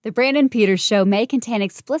The Brandon Peters Show may contain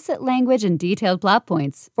explicit language and detailed plot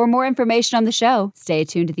points. For more information on the show, stay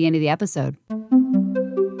tuned to the end of the episode.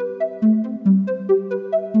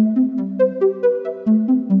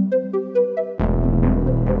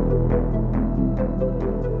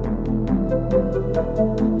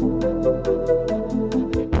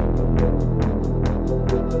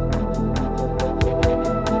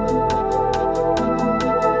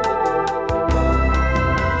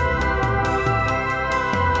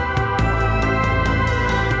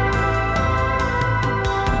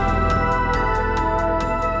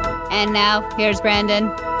 And now, here's Brandon.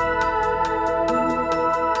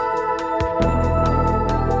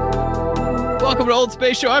 Welcome to Old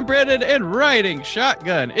Space Show. I'm Brandon, and riding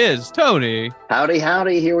shotgun is Tony. Howdy,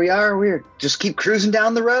 howdy. Here we are. We're just keep cruising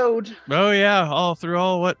down the road. Oh, yeah. All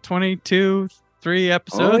through 22, 3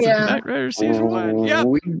 episodes of Knight Rider Season 1. Yep.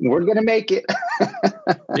 We're going to make it.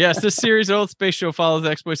 Yes, this series, Old Space Show, follows the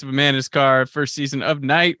exploits of a man in his car, first season of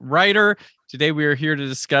Knight Rider. Today, we are here to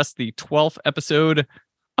discuss the 12th episode,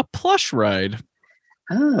 A Plush Ride.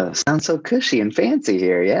 Oh, sounds so cushy and fancy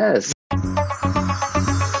here. Yes.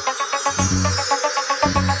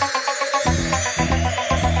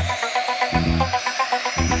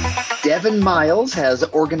 Devon Miles has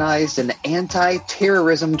organized an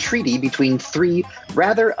anti-terrorism treaty between 3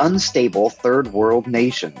 rather unstable third world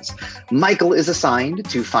nations. Michael is assigned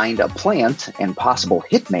to find a plant and possible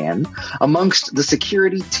hitman amongst the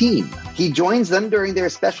security team. He joins them during their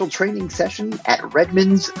special training session at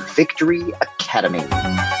Redmond's Victory Academy.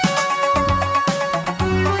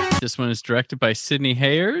 This one is directed by Sidney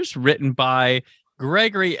Hayers, written by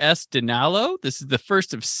Gregory S. Dinallo. This is the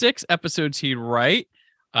first of 6 episodes he'd write.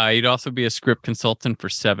 He'd also be a script consultant for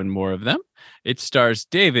 7 more of them. It stars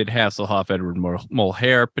David Hasselhoff, Edward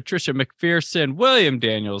Mulhare, Patricia McPherson, William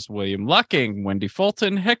Daniels, William Lucking, Wendy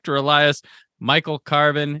Fulton, Hector Elias, Michael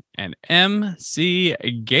Carvin, and M.C.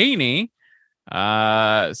 Gainey.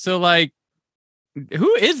 Who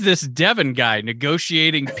is this Devon guy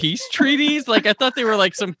negotiating peace treaties? I thought they were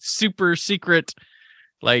some super secret,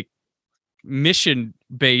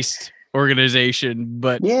 mission-based organization,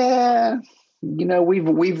 but yeah. You know,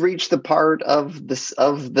 we've reached the part of the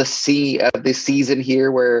season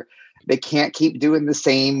here where they can't keep doing the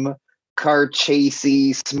same car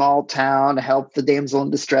chasey, small town, help the damsel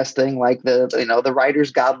in distress thing. The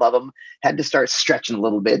writers, God love them, had to start stretching a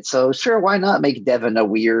little bit. So sure, why not make Devon a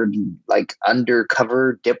weird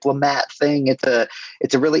undercover diplomat thing?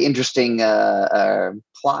 It's a really interesting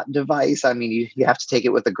plot device. I mean, you have to take it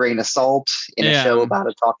with a grain of salt in a show about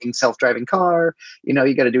a talking self-driving car. You know,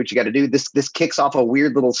 you got to do what you got to do. This kicks off a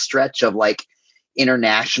weird little stretch of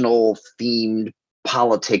international themed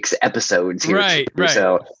politics episodes here. Right.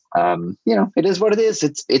 So, it is what it is.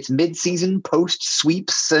 It's mid-season post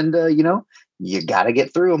sweeps, and you got to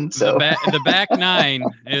get through them. So the back 9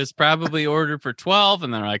 is probably ordered for 12,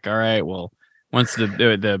 and they're like, all right, well, once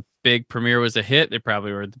the big premiere was a hit, they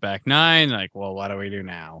probably were at the back 9. Well, what do we do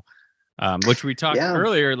now? Which we talked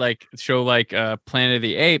earlier, show Planet of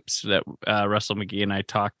the Apes that Russell McGee and I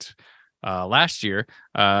talked last year.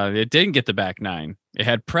 It didn't get the back 9. It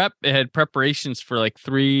had preparations for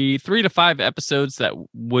 3 to 5 episodes that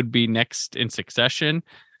would be next in succession.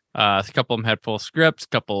 A couple of them had full scripts, a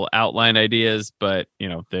couple outline ideas, but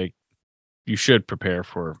you should prepare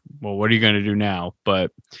for, well, what are you going to do now?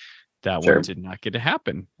 But that one did not get to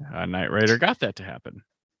happen. Knight Rider got that to happen.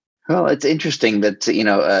 Well, it's interesting that,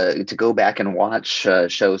 to go back and watch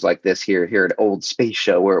shows like this here at Old Space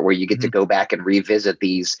Show, where you get to go back and revisit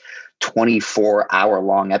these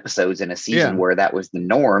 24-hour-long episodes in a season where that was the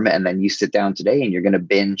norm. And then you sit down today and you're going to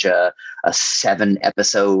binge a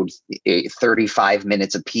 7-episode, 35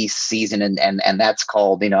 minutes a piece season. And that's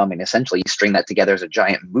called, essentially you string that together as a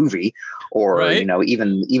giant movie, or,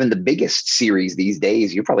 even the biggest series these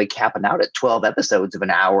days, you're probably capping out at 12 episodes of an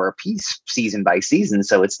hour a piece, season by season.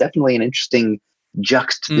 So it's definitely an interesting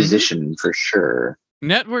juxtaposition for sure.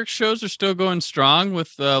 Network shows are still going strong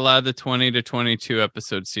with a lot of the 20 to 22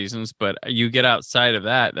 episode seasons, but you get outside of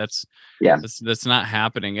that, that's not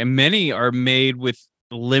happening. And many are made with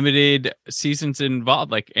limited seasons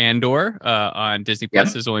involved, like Andor on Disney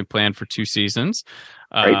Plus is only planned for 2 seasons.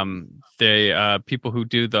 The people who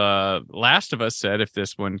do The Last of Us said if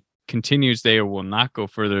this one continues, they will not go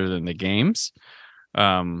further than the games.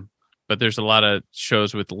 But there's a lot of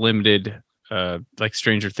shows with limited, like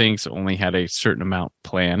Stranger Things only had a certain amount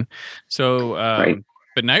planned. So,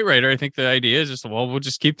 but Knight Rider, I think the idea is just, well, we'll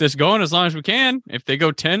just keep this going as long as we can. If they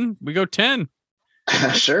go 10, we go 10.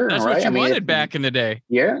 Sure. That's right. what you wanted back in the day.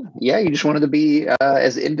 Yeah. You just wanted to be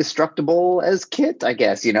as indestructible as KITT, I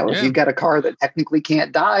guess. If you've got a car that technically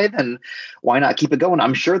can't die, then why not keep it going?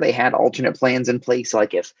 I'm sure they had alternate plans in place,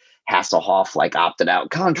 like if Hasselhoff opted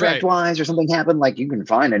out contract wise or something happened, you can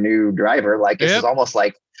find a new driver. This is almost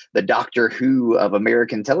like the Doctor Who of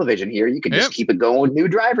American television here. You could just keep it going with new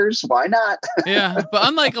drivers. Why not? Yeah. But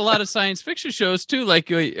unlike a lot of science fiction shows too,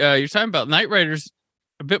 you're talking about Knight Rider's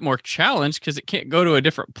a bit more challenged because it can't go to a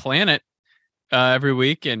different planet every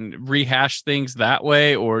week and rehash things that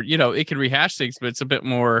way, or it can rehash things, but it's a bit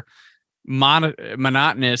more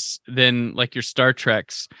monotonous than your Star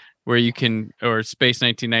Treks, where you can, or Space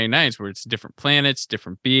 1999s, where it's different planets,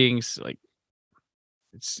 different beings.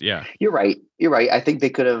 You're right. I think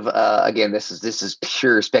they could have. Again, this is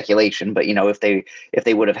pure speculation, but if they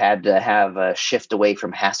would have had to have a shift away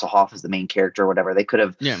from Hasselhoff as the main character or whatever, they could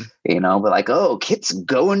have. But oh, KITT's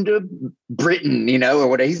going to Britain, or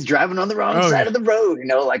whatever. He's driving on the wrong side of the road,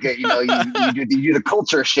 you do the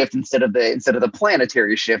culture shift instead of the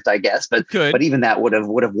planetary shift, I guess. But even that would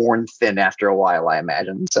have worn thin after a while, I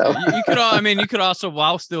imagine. So you could also,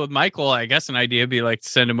 while still with Michael, I guess an idea would be to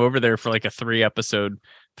send him over there for a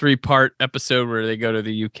 3-part episode where they go to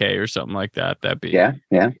the UK or something like that. That'd be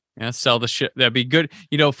sell the shit. That'd be good.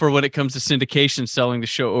 For when it comes to syndication, selling the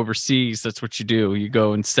show overseas, that's what you do. You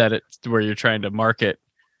go and set it where you're trying to market.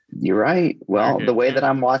 You're right. Well, the way that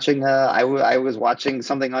I'm watching, I was watching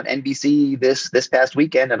something on NBC this past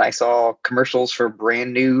weekend, and I saw commercials for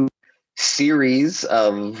brand new series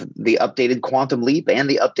of the updated Quantum Leap and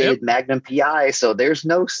the updated Magnum PI. So there's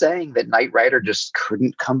no saying that Knight Rider just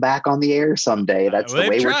couldn't come back on the air someday. That's the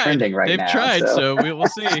way we're trending right now. They've tried, so we will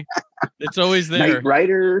see. It's always there. Knight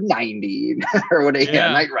Rider 90 or what?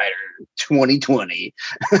 Knight Rider 2020.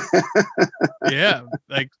 Yeah,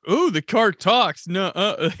 the car talks. No,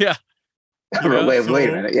 yeah. Wait a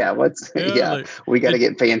minute. Yeah, we got to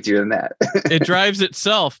get fancier than that. It drives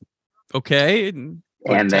itself. Okay.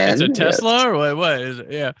 And then it's a Tesla or what is it?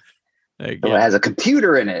 Yeah. It has a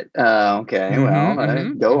computer in it. Okay.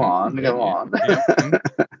 Go on.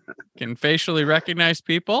 Can facially recognize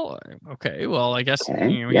people. Okay. Well, I guess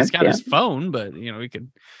he's got his phone, but we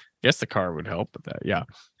could guess the car would help with that. Yeah.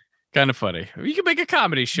 Kind of funny. You could make a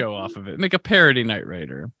comedy show off of it. Make a parody Knight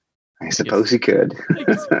Rider. I suppose you could.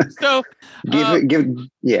 So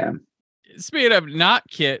yeah. Speaking of not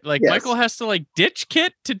KITT, Michael has to ditch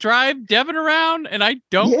KITT to drive Devon around, and I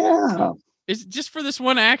don't. Yeah. Is it just for this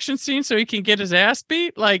one action scene so he can get his ass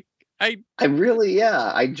beat? I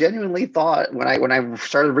genuinely thought when I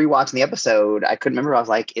started rewatching the episode, I couldn't remember. I was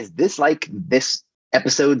like, is this this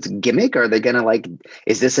episode's gimmick? Are they gonna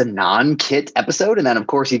is this a non-KITT episode? And then of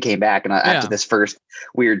course he came back and after this first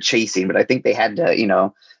weird chase scene, but I think they had to,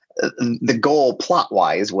 the goal plot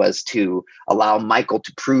wise was to allow Michael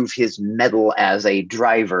to prove his mettle as a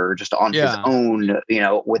driver just on his own,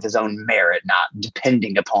 with his own merit, not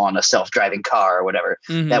depending upon a self-driving car or whatever.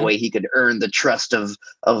 Mm-hmm. That way he could earn the trust of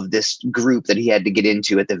this group that he had to get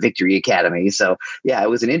into at the Victory Academy. So it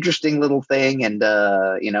was an interesting little thing. And,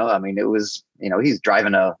 it was, he's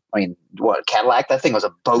driving Cadillac? That thing was a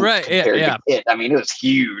boat compared to KITT. It was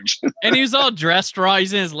huge. And he was all dressed raw.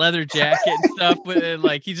 He's in his leather jacket and stuff. But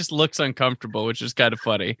he just looks uncomfortable, which is kind of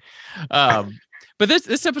funny. But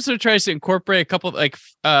this episode tries to incorporate a couple that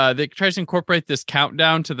tries to incorporate this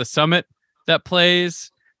countdown to the summit that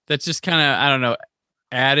plays. That's just kind of, I don't know,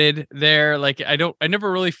 added there. I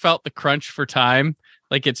never really felt the crunch for time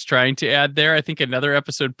it's trying to add there. I think another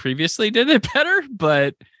episode previously did it better,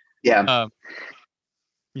 but there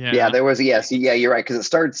was you're right, because it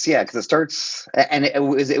starts and it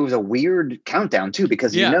was a weird countdown too,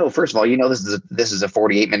 because first of all, this is a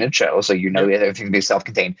 48-minute show, so everything can be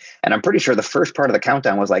self-contained, and I'm pretty sure the first part of the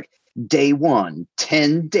countdown was day 1,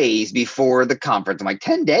 10 days before the conference. I'm like,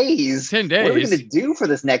 10 days? What are we going to do for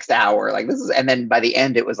this next hour? And then by the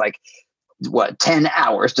end it was 10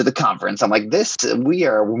 hours to the conference. I'm like, we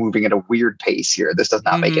are moving at a weird pace here. This does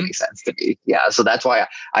not make any sense to me. Yeah. So that's why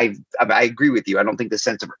I agree with you. I don't think the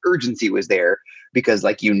sense of urgency was there, because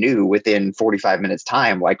within 45 minutes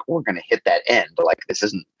time, we're going to hit that end. This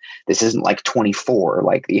isn't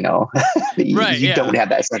 24, you don't have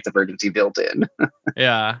that sense of urgency built in.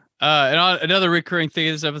 Yeah. And another recurring thing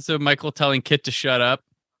in this episode, Michael telling KITT to shut up.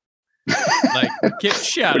 KITT,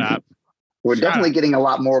 shut up. We're definitely getting a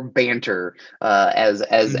lot more banter as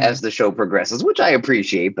the show progresses, which I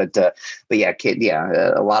appreciate. But KITT,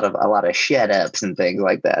 a lot of shut ups and things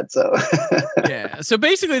like that. So So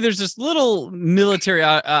basically, there's this little military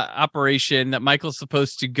operation that Michael's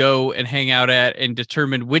supposed to go and hang out at and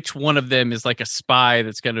determine which one of them is a spy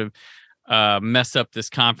that's going to mess up this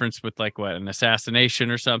conference with like an assassination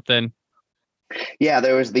or something. Yeah,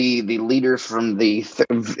 there was the leaders from the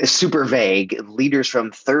super vague leaders from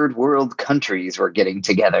third world countries were getting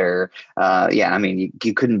together. I mean,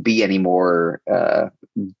 you couldn't be any more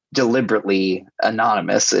deliberately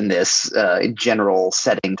anonymous in this general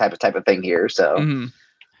setting type of thing here. So,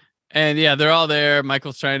 and yeah, they're all there.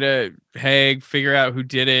 Michael's trying to figure out who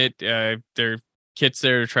did it. Their KITT's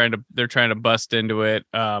there trying to bust into it.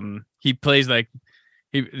 He plays like.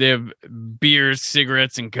 They have beers,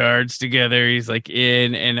 cigarettes, and cards together. He's like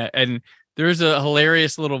and there's a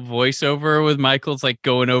hilarious little voiceover with Michael's like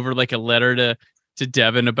going over like a letter to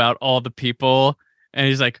Devon about all the people, and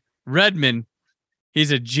he's like, Redman,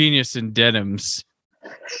 he's a genius in denims.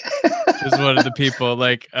 Is one of the people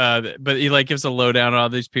like, but he like gives a lowdown on all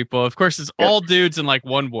these people. Of course, it's all dudes and like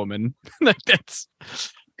one woman. Like that's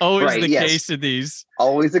always the case of these.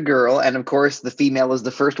 Always a girl. And of course, the female is the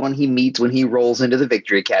first one he meets when he rolls into the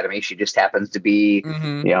Victory Academy. She just happens to be,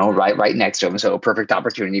 right next to him. So a perfect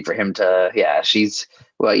opportunity for him to,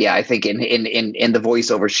 I think in the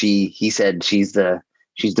voiceover, he said she's the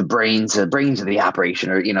brains of the operation,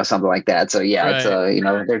 or, something like that. So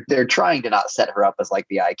it's, they're trying to not set her up as like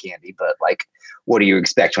the eye candy, but like, what do you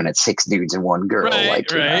expect when it's 6 dudes and 1 girl?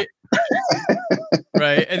 Right.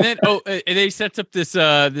 Right. And then and they sets up this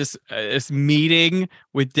this meeting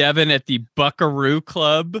with Devon at the Buckaroo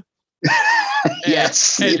Club.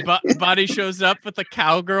 And Bonnie shows up with a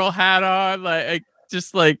cowgirl hat on, like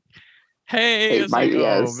just like, hey,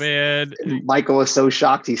 oh man. Michael was so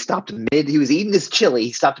shocked he stopped he was eating his chili.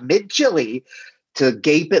 He stopped mid chili to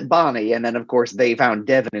gape at Bonnie, and then of course they found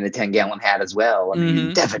Devon in a 10-gallon hat as well. I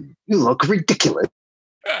mean, Devon, you look ridiculous.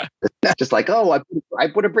 Just like, I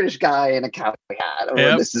put a British guy in a cowboy hat.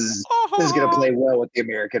 This is gonna play well with the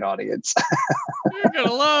American audience. You're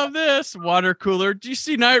gonna love this. Water cooler. Did you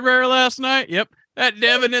see Night Rare last night? Yep. That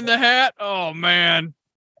Devon in the hat. Oh man.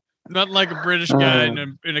 Nothing like a British guy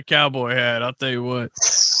in a cowboy hat, I'll tell you what.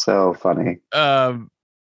 So funny.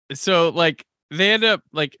 So like they end up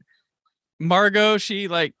like Margot, she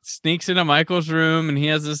like sneaks into Michael's room and he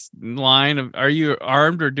has this line of, are you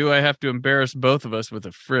armed or do I have to embarrass both of us with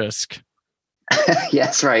a frisk?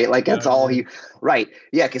 Yes, right. Like that's all right.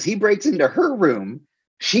 Yeah, because he breaks into her room.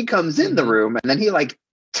 She comes in the room and then he like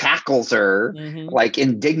tackles her like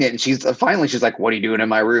indignant. And she's like, what are you doing in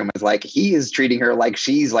my room? It's like he is treating her like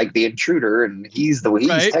she's like the intruder and he's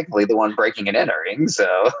technically the one breaking and entering.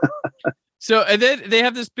 So and then they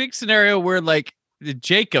have this big scenario where like the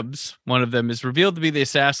Jacobs, one of them, is revealed to be the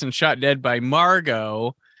assassin shot dead by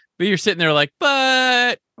Margot. But you're sitting there like,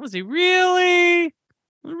 but was he really?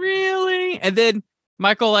 Really? And then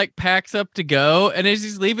Michael like packs up to go. And as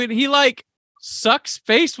he's leaving, he like sucks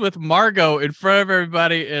face with Margot in front of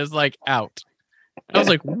everybody is like out. I was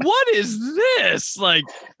like, what is this? Like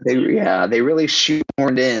they really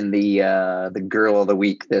shoehorned in the girl of the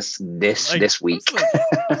week this week.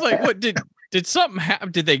 I was like, what did something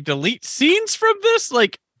happen? Did they delete scenes from this?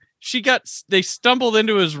 Like they stumbled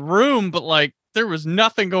into his room, but like there was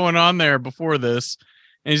nothing going on there before this.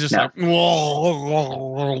 And he's just like,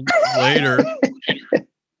 whoa, later.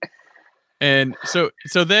 And so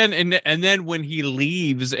then, and then when he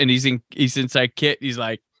leaves and he's inside KITT, he's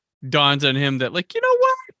like, dawns on him that like, you know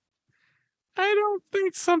what? I don't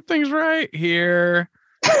think something's right here.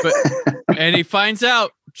 But and he finds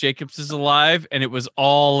out Jacobs is alive, and it was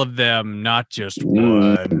all of them, not just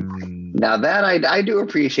one. Now that I do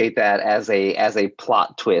appreciate that as a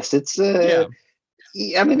plot twist. It's I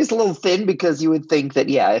mean, it's a little thin because you would think that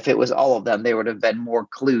if it was all of them, there would have been more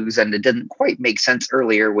clues, and it didn't quite make sense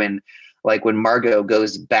earlier when Margot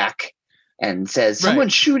goes back and says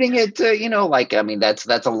someone's shooting it. I mean, that's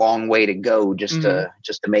a long way to go just to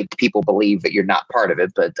make people believe that you're not part of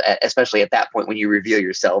it. But especially at that point when you reveal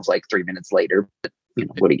yourselves like 3 minutes later,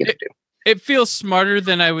 what are you going to do? It feels smarter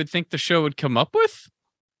than I would think the show would come up with.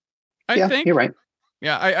 I think you're right.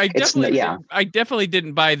 Yeah, I definitely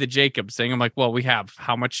didn't buy the Jacobs thing. I'm like, well, we have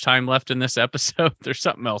how much time left in this episode? There's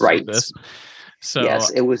something else with this. So yes,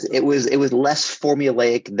 it was less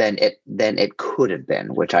formulaic than it could have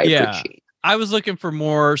been, which I appreciate. I was looking for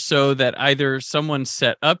more so that either someone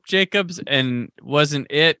set up Jacobs and wasn't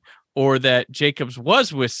it, or that Jacobs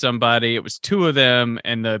was with somebody. It was 2 of them,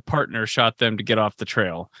 and the partner shot them to get off the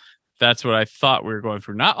trail. That's what I thought we were going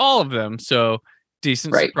for. Not all of them, so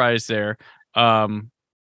decent surprise there.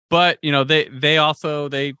 But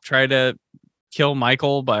they try to kill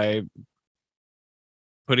Michael by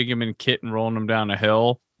putting him in KITT and rolling him down a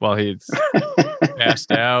hill while he's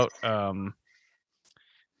passed out.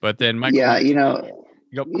 But then Michael,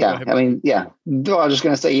 Yep. Yeah, I mean, yeah. Though I was just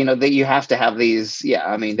gonna say, that you have to have these. Yeah,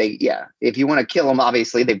 I mean, if you want to kill them,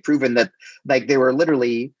 obviously they've proven that, like, they were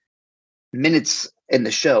literally minutes in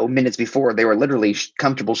the show, minutes before, they were literally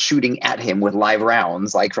comfortable shooting at him with live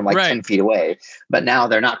rounds, like from 10 feet away. But now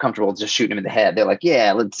they're not comfortable just shooting him in the head. They're like,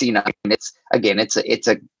 yeah, let's see.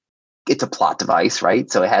 It's a plot device, right?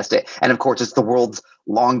 So it has to, and of course, it's the world's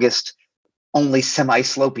longest, only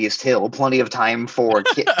semi-slopiest hill. Plenty of time for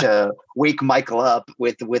KITT to wake Michael up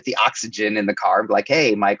with the oxygen in the car. Like,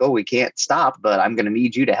 hey, Michael, we can't stop, but I'm going to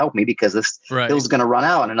need you to help me because this hill's going to run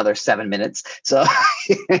out in another 7 minutes. So,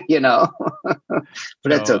 but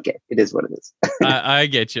it's okay. It is what it is. I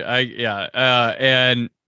get you.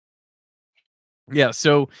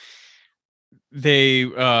 So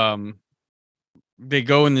they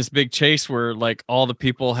go in this big chase where, like, all the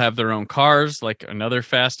people have their own cars, like another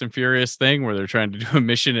Fast and Furious thing where they're trying to do a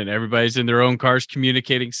mission and everybody's in their own cars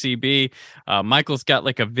communicating CB. Michael's got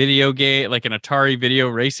like a video game, like an Atari video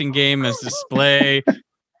racing game as display.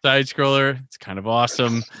 Side scroller. It's kind of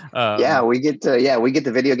awesome. We get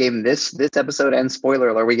the video game this episode, and spoiler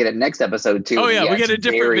alert, we get it next episode too. Oh yeah, we get a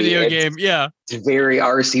different video game. Yeah, it's very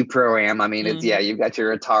RC Pro-Am. I mean, it's you've got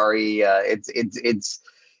your Atari.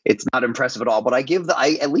 It's not impressive at all, but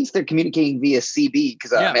at least they're communicating via CB,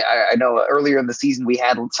 because I know earlier in the season we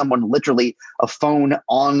had someone literally a phone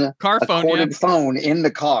on corded phone in the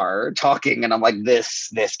car talking, and I'm like, this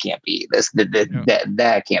can't be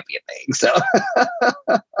that can't be a thing. So,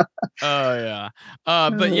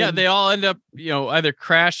 but yeah, they all end up either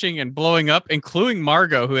crashing and blowing up, including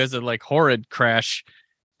Margot, who has a like horrid crash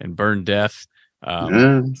and burn death. He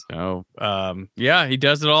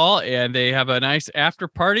does it all, and they have a nice after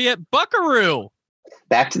party at Buckaroo.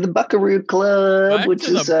 Back to the Buckaroo Club,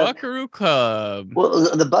 Buckaroo Club.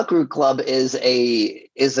 Well, the Buckaroo Club is I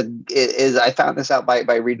found this out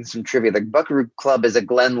by reading some trivia. The Buckaroo Club is a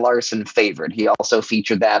Glenn Larson favorite. He also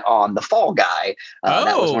featured that on The Fall Guy.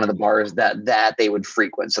 That was one of the bars that they would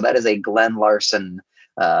frequent. So that is a Glenn Larson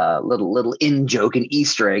little in joke, an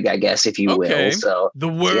Easter egg, I guess, if you will. So the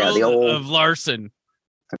world of Larson.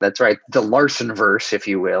 That's right, the Larson verse, if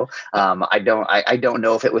you will. I don't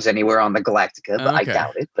know if it was anywhere on the Galactica, but I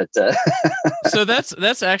doubt it. But so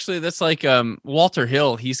that's like Walter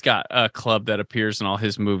Hill. He's got a club that appears in all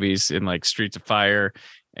his movies, in like Streets of Fire,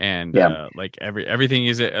 and like everything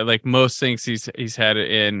is like most things he's had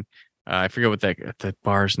it in. I forget what that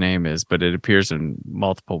bar's name is, but it appears in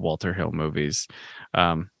multiple Walter Hill movies.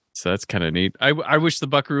 So that's kind of neat. I wish the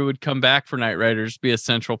Buckaroo would come back for Night Riders, be a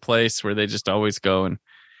central place where they just always go and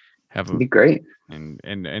have be great. And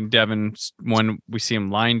Devon, one we see him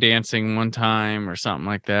line dancing one time or something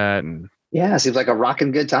like that, and yeah, it seems like a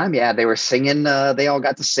rocking good time. Yeah, they were singing. They all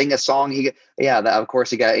got to sing a song. Of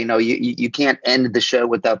course, you got you can't end the show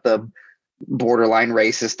without the borderline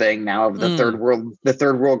racist thing now of the third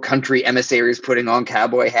world country emissaries putting on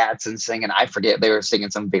cowboy hats and singing. I forget, they were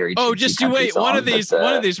singing some very just you wait song, one of these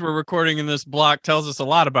we're recording in this block tells us a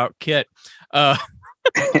lot about KITT.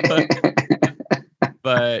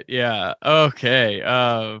 But yeah, okay.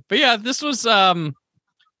 But yeah, this was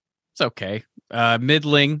it's okay.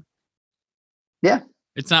 Middling. Yeah,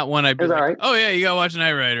 it's not one I'd be like, all right. Oh yeah, you gotta watch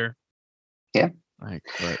Knight Rider. Yeah.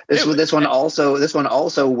 This one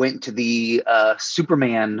also went to the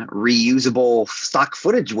Superman reusable stock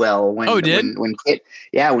footage well when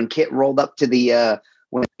KITT rolled up to the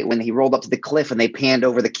when he rolled up to the cliff and they panned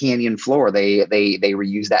over the canyon floor, they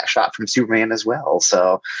reused that shot from Superman as well.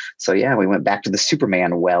 So yeah, we went back to the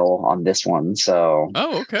Superman well on this one. So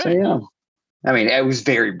okay. So yeah, I mean, it was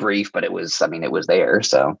very brief, but it was there.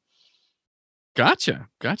 So gotcha.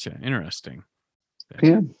 Interesting.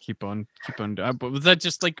 Yeah. Keep on. But was that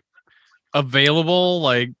just like available?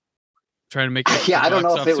 Like trying to make I don't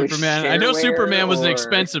know if it was Superman. I know Superman was an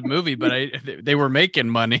expensive movie, but they were making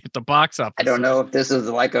money at the box office. I don't know if this is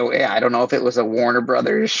like I don't know if it was a Warner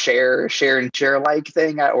Brothers share like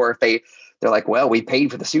thing, or if they're like, well, we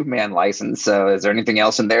paid for the Superman license, so is there anything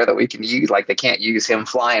else in there that we can use? Like they can't use him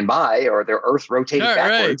flying by or their Earth rotating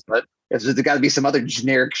backwards, but there's got to be some other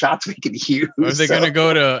generic shots we can use. Are they going to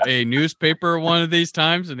go to a newspaper one of these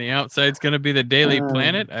times and the outside's going to be the Daily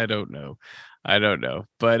Planet? I don't know.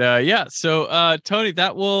 But yeah, so Tony,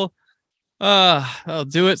 that will I'll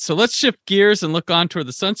do it. So let's shift gears and look on toward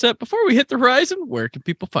the sunset. Before we hit the horizon, where can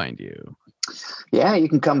people find you? Yeah, you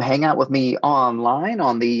can come hang out with me online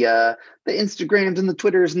on the Instagrams and the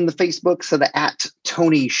Twitters and the Facebooks, so the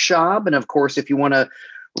 @Tony Schaab. And of course, if you want to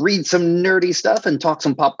read some nerdy stuff and talk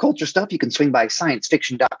some pop culture stuff, you can swing by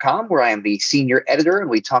sciencefiction.com, where I am the senior editor and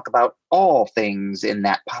we talk about all things in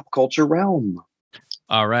that pop culture realm.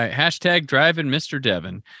 All right. Hashtag driving Mr.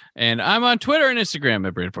 Devon. And I'm on Twitter and Instagram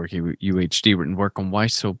at BrandonFork-UHD. Written work on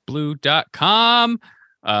whysoblue.com.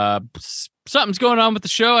 Something's going on with the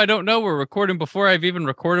show. I don't know. We're recording before I've even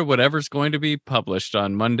recorded whatever's going to be published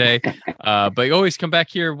on Monday. But you always come back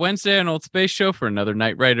here Wednesday on Old Space Show for another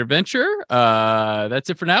Night Rider adventure. That's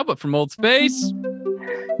it for now. But from Old Space,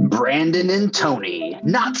 Brandon and Tony,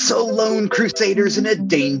 not so lone crusaders in a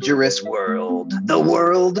dangerous world. The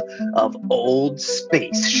world of Old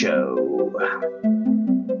Space Show.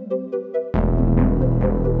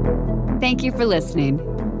 Thank you for listening.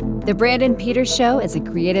 The Brandon Peters Show is a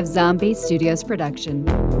Creative Zombie Studios production.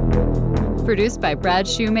 Produced by Brad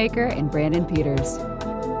Shoemaker and Brandon Peters.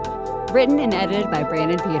 Written and edited by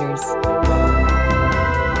Brandon Peters.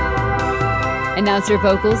 Announcer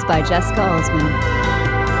vocals by Jessica Alsman.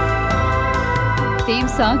 Theme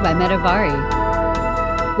song by Metavari.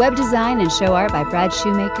 Web design and show art by Brad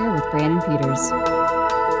Shoemaker with Brandon Peters.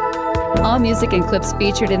 All music and clips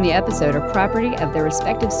featured in the episode are property of their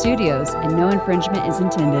respective studios, and no infringement is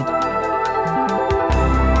intended.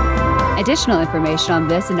 Additional information on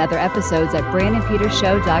this and other episodes at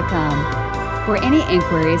BrandonPetersShow.com. For any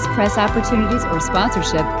inquiries, press opportunities, or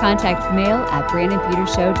sponsorship, contact mail at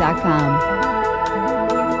BrandonPetersShow.com.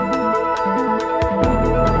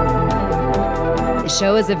 The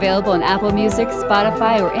show is available on Apple Music,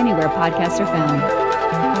 Spotify, or anywhere podcasts are found.